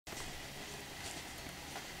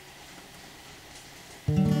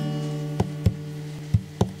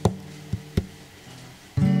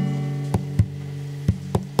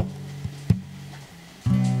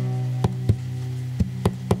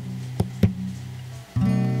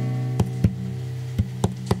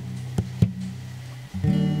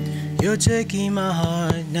You're taking my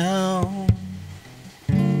heart now.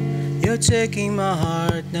 You're taking my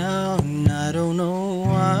heart now, and I don't know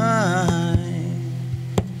why.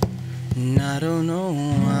 And I don't know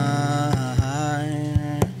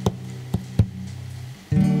why.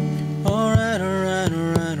 Alright, alright,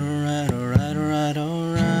 alright, alright, alright, alright,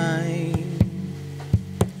 alright.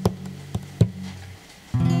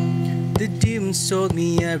 The demons told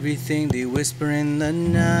me everything, they whisper in the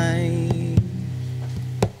night.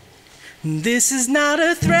 This is not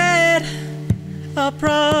a threat, a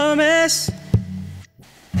promise.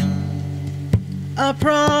 I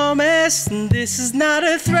promise. This is not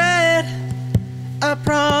a threat, I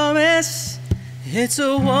promise. It's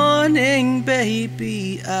a warning,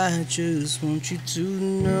 baby, I just want you to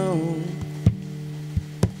know.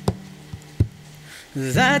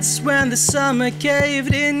 That's when the summer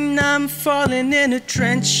caved in. I'm falling in a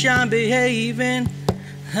trench, I'm behaving.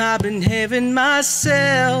 I've been having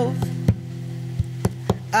myself.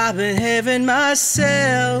 I've been having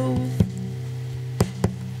myself.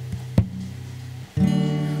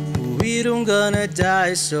 We don't gonna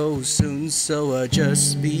die so soon, so I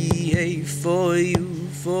just behave for you,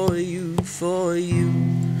 for you, for you.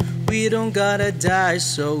 We don't gotta die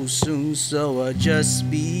so soon, so I just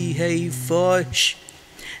behave for shh.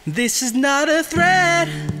 This is not a threat,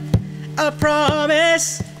 I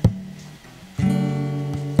promise.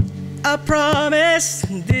 I promise.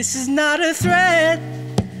 This is not a threat,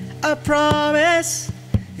 I promise.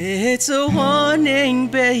 It's a warning,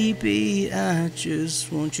 baby, I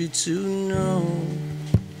just want you to know.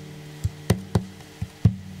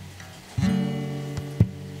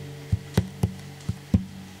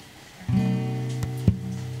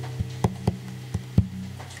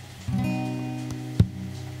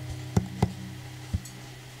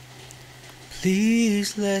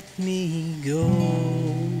 Please let me go.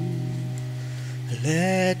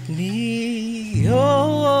 Let me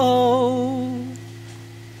go.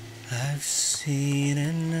 I've seen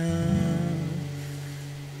enough.